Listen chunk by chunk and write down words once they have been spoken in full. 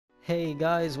Hey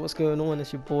guys, what's going on?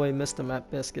 It's your boy Mr.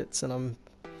 Matt Biscuits, and I'm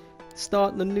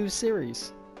starting a new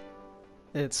series.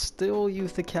 It's still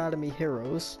Youth Academy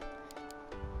Heroes,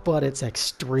 but it's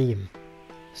extreme.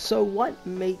 So what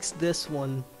makes this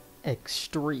one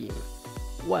extreme?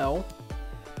 Well,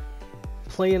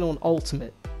 playing on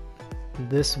Ultimate.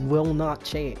 This will not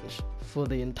change for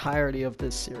the entirety of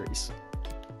this series.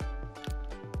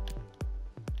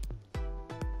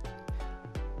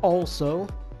 Also,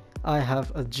 I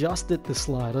have adjusted the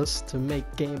sliders to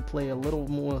make gameplay a little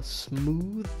more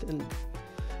smooth and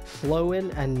flowing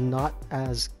and not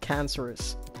as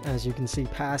cancerous. As you can see,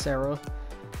 pass error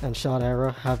and shot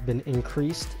error have been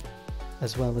increased,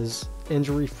 as well as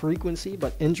injury frequency,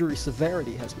 but injury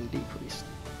severity has been decreased.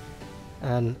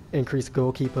 And increased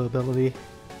goalkeeper ability.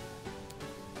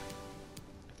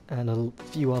 And a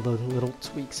few other little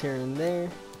tweaks here and there.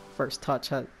 First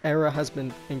touch error has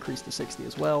been increased to 60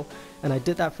 as well, and I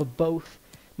did that for both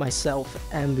myself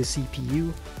and the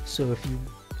CPU. So if you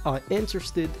are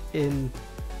interested in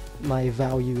my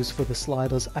values for the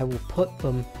sliders, I will put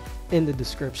them in the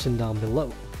description down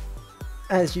below.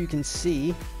 As you can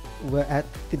see, we're at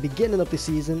the beginning of the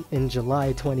season in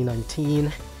July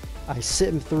 2019. I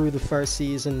simmed through the first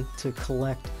season to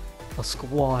collect a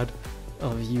squad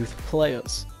of youth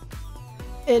players.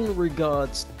 In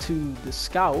regards to the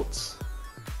scouts,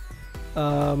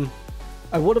 I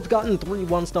would have gotten 3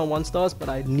 1-star 1-stars, but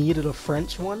I needed a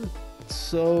French one.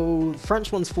 So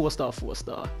French one's 4-star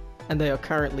 4-star, and they are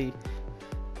currently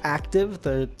active.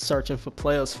 They're searching for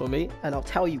players for me, and I'll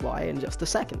tell you why in just a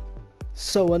second.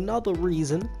 So another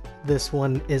reason this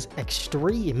one is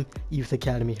extreme Youth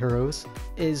Academy Heroes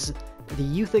is the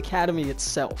Youth Academy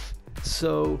itself.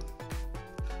 So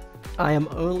I am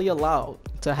only allowed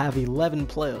to have 11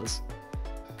 players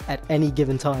at any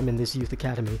given time in this Youth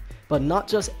Academy, but not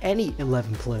just any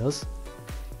 11 players.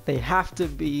 They have to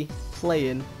be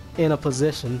playing in a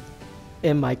position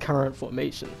in my current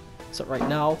formation. So right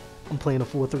now, I'm playing a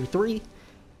 4-3-3.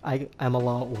 I am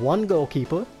allowed 1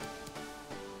 goalkeeper,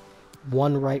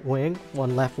 1 right wing,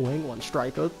 1 left wing, 1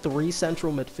 striker, 3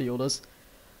 central midfielders,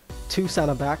 2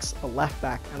 center backs, a left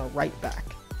back, and a right back.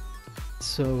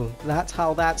 So that's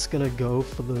how that's gonna go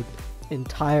for the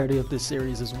entirety of this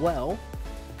series as well,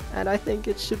 and I think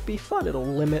it should be fun. It'll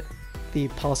limit the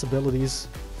possibilities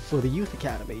for the Youth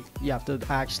Academy. You have to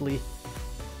actually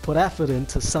put effort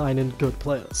into signing good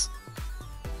players.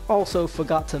 Also,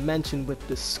 forgot to mention with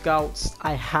the scouts,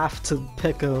 I have to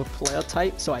pick a player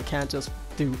type, so I can't just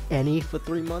do any for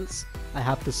 3 months. I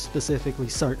have to specifically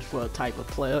search for a type of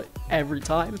player every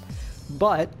time,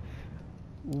 but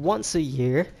once a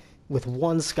year with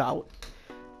 1 scout,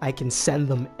 I can send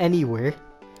them anywhere,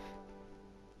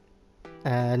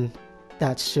 and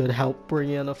that should help bring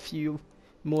in a few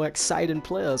more exciting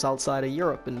players outside of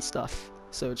Europe and stuff.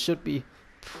 So it should be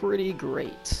pretty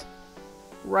great.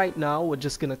 Right now, we're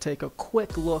just gonna take a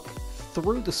quick look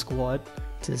through the squad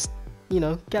to,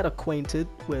 get acquainted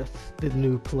with the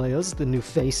new players, the new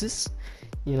faces,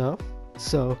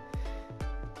 So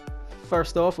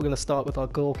first off, we're gonna start with our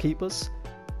goalkeepers.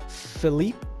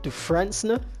 Philippe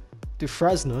Dufresne,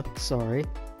 sorry,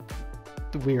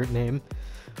 the weird name.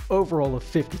 Overall of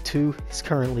 52, he's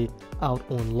currently out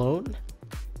on loan.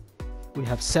 We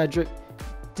have Cedric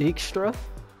Dijkstra,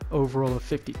 overall of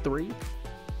 53.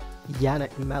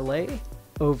 Yannick Mallet,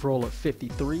 overall of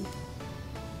 53.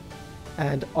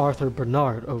 And Arthur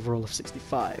Bernard, overall of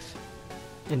 65.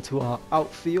 Into our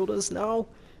outfielders now,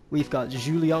 we've got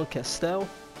Julien Castel,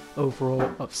 overall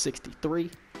of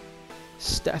 63.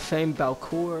 Stéphane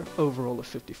Balcour, overall of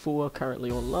 54,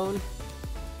 currently on loan.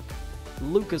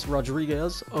 Lucas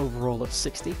Rodriguez, overall of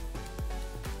 60.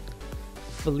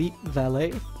 Philippe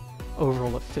Valet,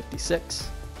 overall of 56.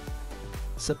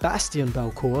 Sebastien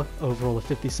Balcour, overall of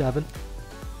 57.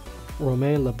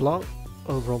 Romain Leblanc,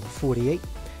 overall of 48.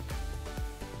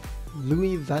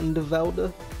 Louis van de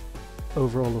Velde,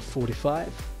 overall of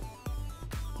 45.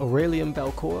 Aurélien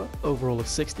Balcour, overall of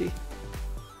 60.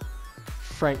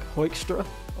 Frank Hoekstra,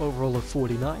 overall of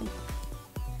 49.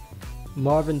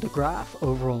 Marvin de Graaf,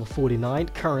 overall of 49,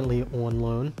 currently on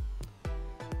loan.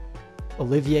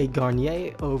 Olivier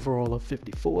Garnier, overall of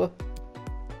 54.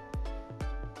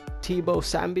 Thibaut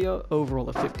Sambia, overall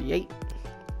of 58.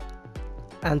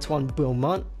 Antoine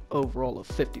Beaumont, overall of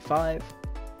 55.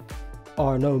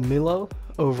 Arnaud Milo,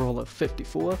 overall of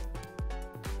 54.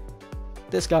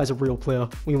 This guy's a real player.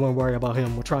 We won't worry about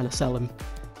him. We're trying to sell him.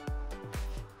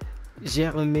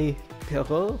 Jérémy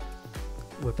Perrault,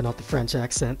 whipping out the French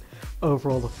accent,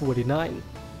 overall of 49.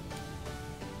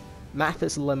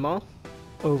 Mathis Lemont,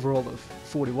 overall of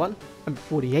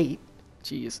 48.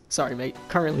 Jeez, sorry mate,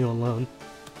 currently on loan.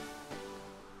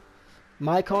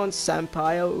 Maicon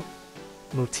Sampaio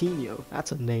Moutinho,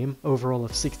 that's a name, overall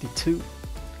of 62.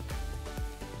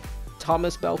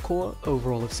 Thomas Belcourt,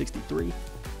 overall of 63.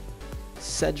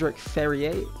 Cedric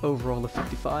Ferrier, overall of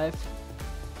 55.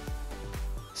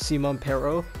 Simon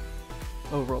Perrault,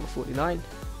 overall of 49.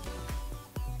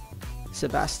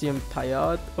 Sebastien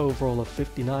Payard, overall of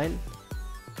 59.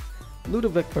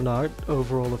 Ludovic Bernard,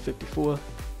 overall of 54.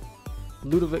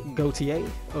 Ludovic Gauthier,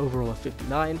 overall of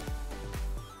 59.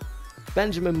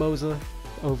 Benjamin Moser,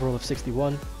 overall of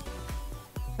 61.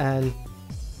 And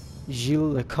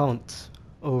Gilles Leconte,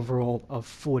 overall of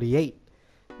 48.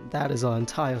 That is our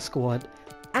entire squad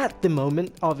at the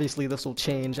moment. Obviously this will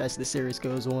change as the series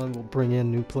goes on. We'll bring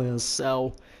in new players,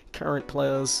 sell current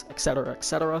players, etc,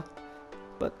 etc.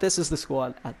 But this is the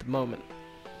squad at the moment.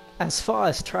 As far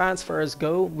as transfers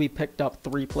go, we picked up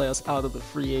 3 players out of the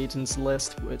free agents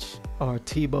list, which are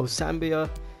Thibaut Sambia,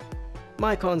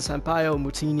 Maicon Sampaio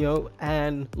Moutinho,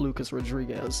 and Lucas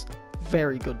Rodriguez.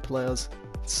 Very good players.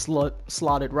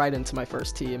 Slotted right into my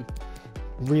first team.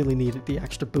 Really needed the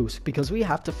extra boost because we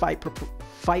have to fight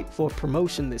for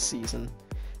promotion this season,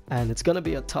 and it's going to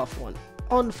be a tough one.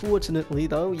 Unfortunately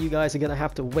though, you guys are going to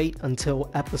have to wait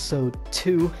until episode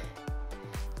 2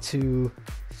 to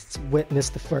witness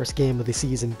the first game of the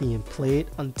season being played.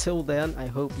 Until then, I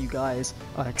hope you guys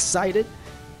are excited.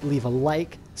 Leave a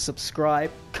like,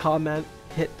 subscribe, comment,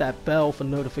 hit that bell for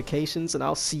notifications, and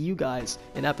I'll see you guys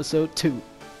in episode 2.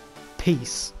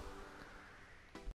 Peace.